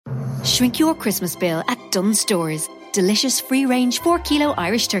Shrink your Christmas bill at Dunnes Stores. Delicious free-range 4-kilo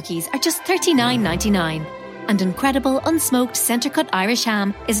Irish turkeys are just $39.99. And incredible unsmoked centre-cut Irish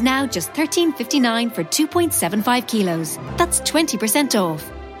ham is now just $13.59 for 2.75 kilos. That's 20%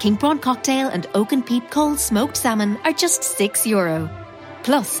 off. King prawn cocktail and oak and peat cold smoked salmon are just €6.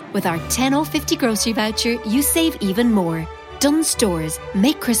 Plus, with our 10 off 50 grocery voucher, you save even more. Dunnes Stores.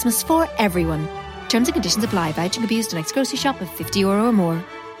 Make Christmas for everyone. Terms and conditions apply. Voucher can be used to next grocery shop of €50 or more.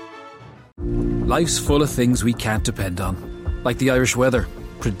 Life's full of things we can't depend on. Like the Irish weather.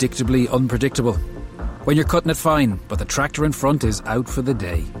 Predictably unpredictable. When you're cutting it fine, but the tractor in front is out for the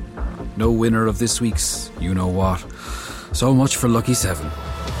day. No winner of this week's you-know-what. So much for Lucky 7.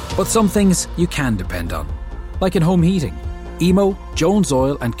 But some things you can depend on. Like in home heating. Emo, Jones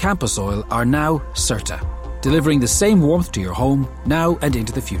Oil and Campus Oil are now CERTA, delivering the same warmth to your home now and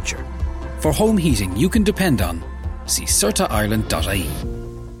into the future. For home heating you can depend on, see CERTAIreland.ie.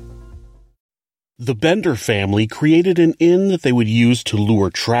 The Bender family created an inn that they would use to lure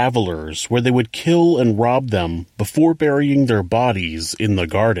travelers, where they would kill and rob them before burying their bodies in the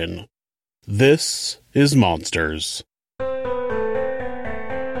garden. This is Monsters.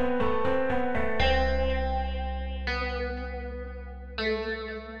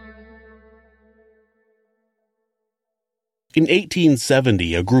 In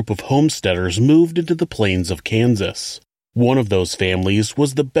 1870, a group of homesteaders moved into the plains of Kansas. One of those families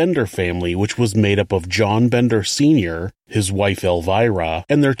was the Bender family, which was made up of John Bender Sr., his wife Elvira,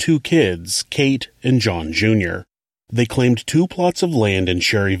 and their 2 kids, Kate and John Jr. They claimed 2 plots of land in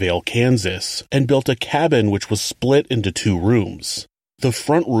Cherryvale, Kansas, and built a cabin which was split into 2 rooms. The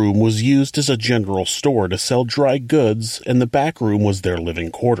front room was used as a general store to sell dry goods, and the back room was their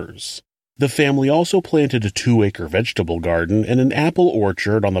living quarters. The family also planted a 2-acre vegetable garden and an apple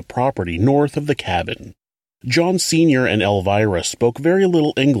orchard on the property north of the cabin. John Sr. and Elvira spoke very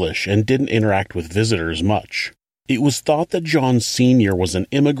little English and didn't interact with visitors much. It was thought that John Sr. was an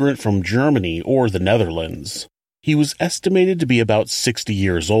immigrant from Germany or the Netherlands. He was estimated to be about 60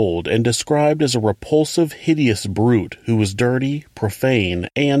 years old and described as a repulsive, hideous brute who was dirty, profane,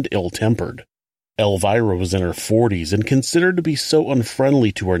 and ill-tempered. Elvira was in her 40s and considered to be so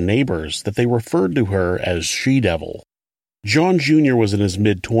unfriendly to her neighbors that they referred to her as She-Devil. John Jr. was in his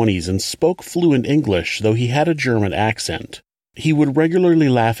mid-20s and spoke fluent English, though he had a German accent. He would regularly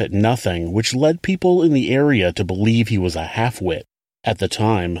laugh at nothing, which led people in the area to believe he was a half-wit. At the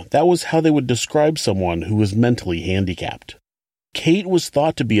time, that was how they would describe someone who was mentally handicapped. Kate was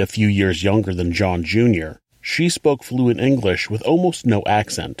thought to be a few years younger than John Jr. She spoke fluent English with almost no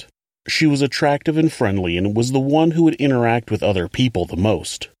accent. She was attractive and friendly and was the one who would interact with other people the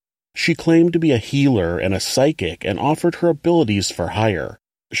most. She claimed to be a healer and a psychic and offered her abilities for hire.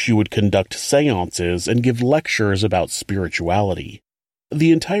 She would conduct seances and give lectures about spirituality.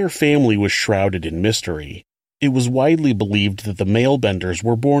 The entire family was shrouded in mystery. It was widely believed that the male Benders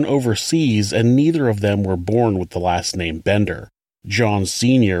were born overseas and neither of them were born with the last name Bender. John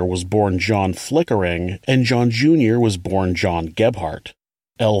Sr. was born John Flickering and John Jr. was born John Gebhardt.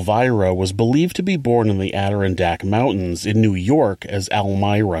 Elvira was believed to be born in the Adirondack Mountains in New York as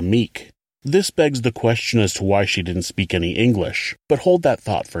Almira Meek. This begs the question as to why she didn't speak any English, but hold that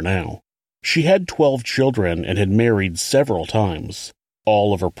thought for now. She had 12 children and had married several times.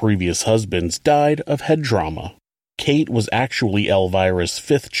 All of her previous husbands died of head trauma. Kate was actually Elvira's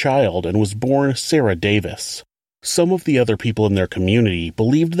 5th child and was born Sarah Davis. Some of the other people in their community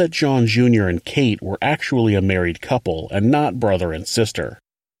believed that John Jr. and Kate were actually a married couple and not brother and sister.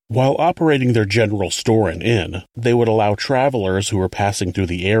 While operating their general store and inn, they would allow travelers who were passing through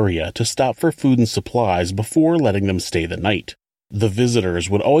the area to stop for food and supplies before letting them stay the night. The visitors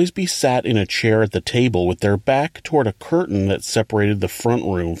would always be sat in a chair at the table with their back toward a curtain that separated the front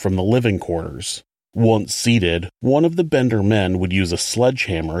room from the living quarters. Once seated, one of the Bender men would use a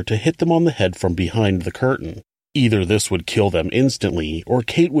sledgehammer to hit them on the head from behind the curtain. Either this would kill them instantly, or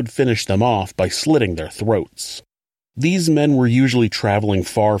Kate would finish them off by slitting their throats. These men were usually traveling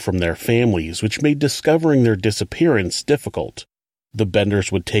far from their families, which made discovering their disappearance difficult. The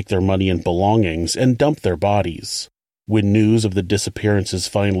Benders would take their money and belongings and dump their bodies. When news of the disappearances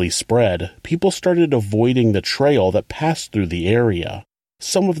finally spread, people started avoiding the trail that passed through the area.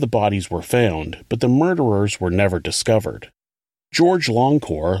 Some of the bodies were found, but the murderers were never discovered. George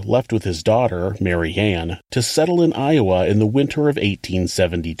Longcore left with his daughter, Mary Ann, to settle in Iowa in the winter of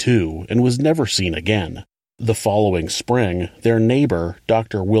 1872 and was never seen again. The following spring, their neighbor,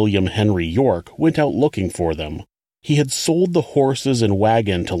 Dr. William Henry York, went out looking for them. He had sold the horses and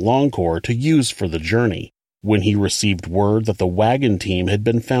wagon to Longcore to use for the journey. When he received word that the wagon team had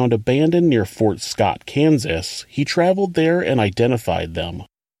been found abandoned near Fort Scott, Kansas, he traveled there and identified them.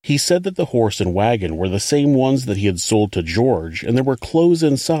 He said that the horse and wagon were the same ones that he had sold to George, and there were clothes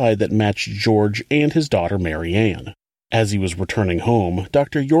inside that matched George and his daughter Marianne. As he was returning home,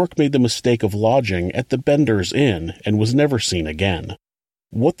 Dr. York made the mistake of lodging at the Benders Inn and was never seen again.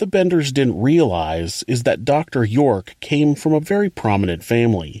 What the Benders didn't realize is that Dr. York came from a very prominent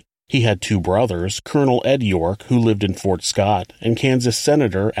family. He had two brothers, Colonel Ed York, who lived in Fort Scott, and Kansas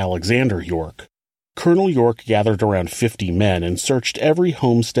Senator Alexander York. Colonel York gathered around 50 men and searched every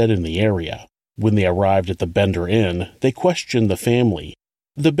homestead in the area. When they arrived at the Bender Inn, they questioned the family.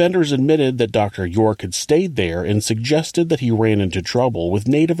 The Benders admitted that Dr. York had stayed there and suggested that he ran into trouble with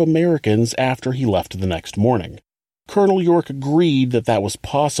Native Americans after he left the next morning. Colonel York agreed that that was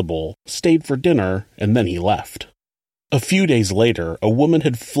possible, stayed for dinner, and then he left. A few days later, a woman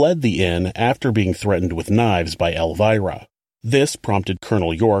had fled the inn after being threatened with knives by Elvira. This prompted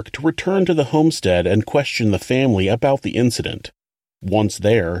Colonel York to return to the homestead and question the family about the incident. Once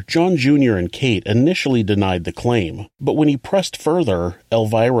there, John Jr. and Kate initially denied the claim, but when he pressed further,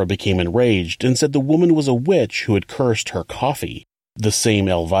 Elvira became enraged and said the woman was a witch who had cursed her coffee. The same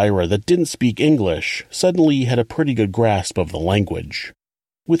Elvira that didn't speak English suddenly had a pretty good grasp of the language.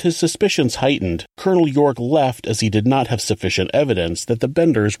 With his suspicions heightened, Colonel York left as he did not have sufficient evidence that the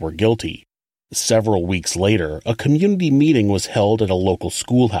Benders were guilty. Several weeks later, a community meeting was held at a local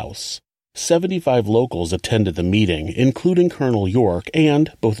schoolhouse. 75 locals attended the meeting, including Colonel York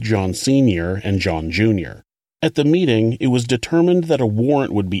and both John Sr. and John Jr. At the meeting, it was determined that a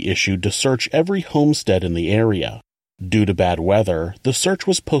warrant would be issued to search every homestead in the area. Due to bad weather, the search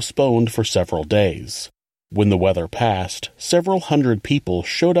was postponed for several days. When the weather passed, several hundred people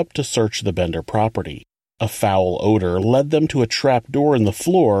showed up to search the Bender property. A foul odor led them to a trap door in the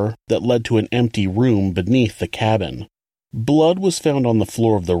floor that led to an empty room beneath the cabin. Blood was found on the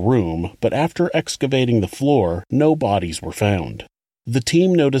floor of the room, but after excavating the floor, no bodies were found. The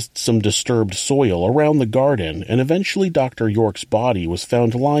team noticed some disturbed soil around the garden, and eventually Dr. York's body was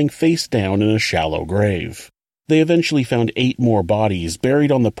found lying face down in a shallow grave. They eventually found 8 more bodies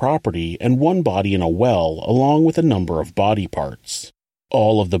buried on the property and 1 body in a well, along with a number of body parts.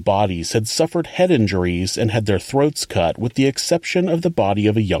 All of the bodies had suffered head injuries and had their throats cut with the exception of the body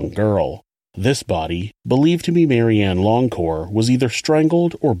of a young girl. This body, believed to be Marianne Longcore, was either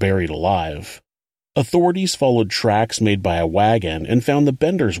strangled or buried alive. Authorities followed tracks made by a wagon and found the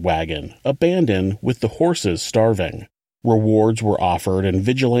Benders' wagon, abandoned with the horses starving. Rewards were offered and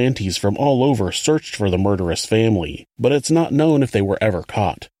vigilantes from all over searched for the murderous family, but it's not known if they were ever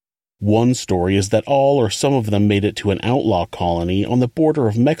caught. One story is that all or some of them made it to an outlaw colony on the border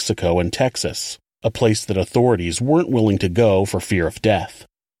of Mexico and Texas, a place that authorities weren't willing to go for fear of death.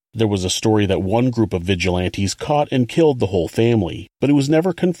 There was a story that one group of vigilantes caught and killed the whole family, but it was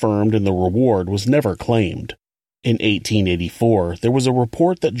never confirmed and the reward was never claimed. In 1884, there was a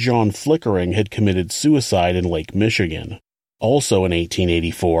report that John Flickering had committed suicide in Lake Michigan. Also in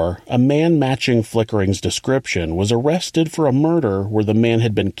 1884, a man matching Flickering's description was arrested for a murder where the man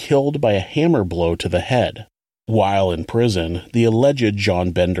had been killed by a hammer blow to the head. While in prison, the alleged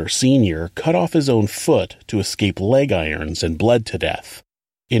John Bender Sr. cut off his own foot to escape leg irons and bled to death.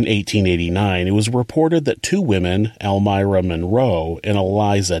 In 1889, it was reported that 2 women, Almira Monroe and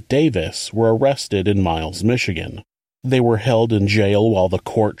Eliza Davis, were arrested in Miles, Michigan. They were held in jail while the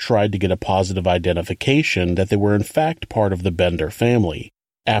court tried to get a positive identification that they were in fact part of the Bender family.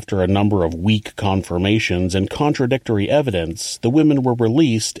 After a number of weak confirmations and contradictory evidence, the women were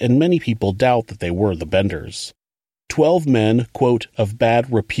released and many people doubt that they were the Benders. 12 men, quote, of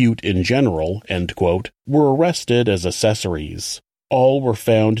bad repute in general, end quote, were arrested as accessories. All were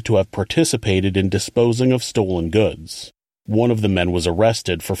found to have participated in disposing of stolen goods. One of the men was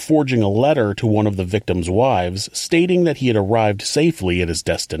arrested for forging a letter to one of the victim's wives stating that he had arrived safely at his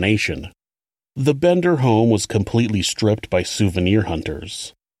destination. The Bender home was completely stripped by souvenir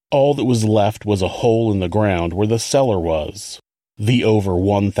hunters. All that was left was a hole in the ground where the cellar was. The over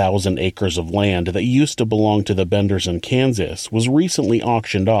 1,000 acres of land that used to belong to the Benders in Kansas was recently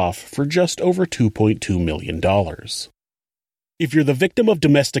auctioned off for just over $2.2 million. If you're the victim of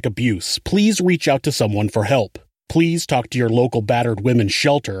domestic abuse, please reach out to someone for help. Please talk to your local battered women's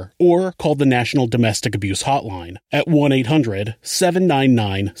shelter or call the National Domestic Abuse Hotline at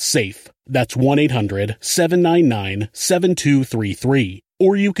 1-800-799-SAFE. That's 1-800-799-7233.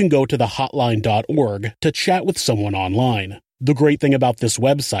 Or you can go to thehotline.org to chat with someone online. The great thing about this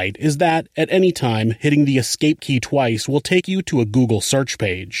website is that, at any time, hitting the escape key twice will take you to a Google search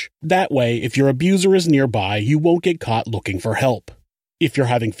page. That way, if your abuser is nearby, you won't get caught looking for help. If you're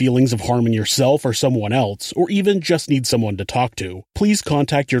having feelings of harming yourself or someone else, or even just need someone to talk to, please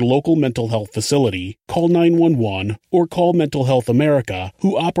contact your local mental health facility, call 911, or call Mental Health America,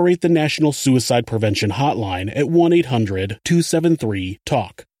 who operate the National Suicide Prevention Hotline at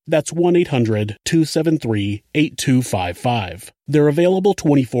 1-800-273-TALK. That's 1-800-273-8255. They're available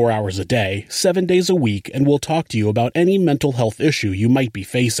 24 hours a day, 7 days a week, and will talk to you about any mental health issue you might be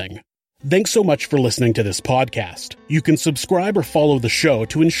facing. Thanks so much for listening to this podcast. You can subscribe or follow the show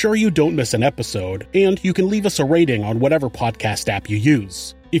to ensure you don't miss an episode, and you can leave us a rating on whatever podcast app you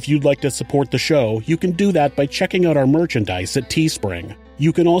use. If you'd like to support the show, you can do that by checking out our merchandise at Teespring.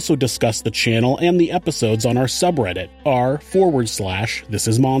 You can also discuss the channel and the episodes on our subreddit,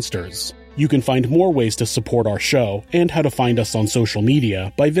 r/thisismonsters. You can find more ways to support our show and how to find us on social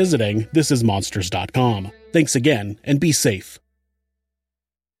media by visiting thisismonsters.com. Thanks again, and be safe.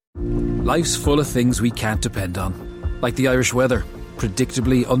 Life's full of things we can't depend on, like the Irish weather,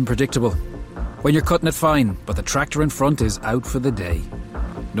 predictably unpredictable. When you're cutting it fine, but the tractor in front is out for the day.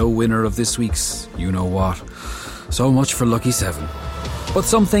 No winner of this week's you-know-what. So much for Lucky 7. But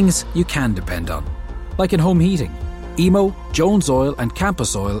some things you can depend on, like in home heating. Emo, Jones Oil and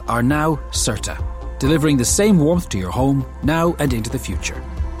Campus Oil are now CERTA, delivering the same warmth to your home now and into the future.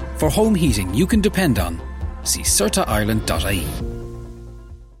 For home heating you can depend on, see CERTAIreland.ie.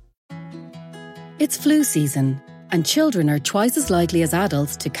 It's flu season, and children are twice as likely as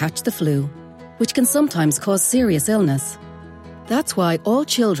adults to catch the flu, which can sometimes cause serious illness. That's why all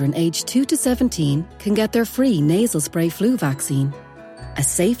children aged 2 to 17 can get their free nasal spray flu vaccine. A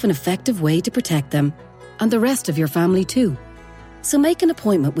safe and effective way to protect them, and the rest of your family too. So make an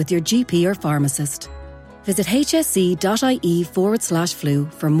appointment with your GP or pharmacist. Visit hsc.ie/flu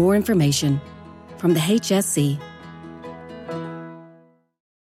for more information. From the HSC.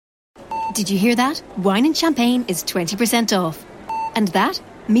 Did you hear that? Wine and champagne is 20% off. And that,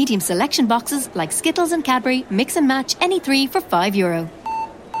 medium selection boxes like Skittles and Cadbury mix and match any 3 for €5.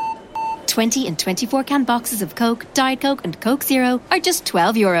 20 and 24 can boxes of Coke, Diet Coke and Coke Zero are just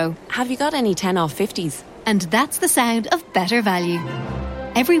 €12. Have you got any 10 off 50s? And that's the sound of better value.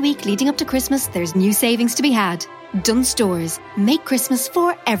 Every week leading up to Christmas, there's new savings to be had. Dunnes Stores. Make Christmas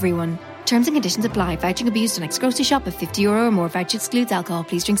for everyone. Terms and conditions apply. Vouching abused on ex-grocery shop of €50 or more. Voucher excludes alcohol.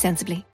 Please drink sensibly.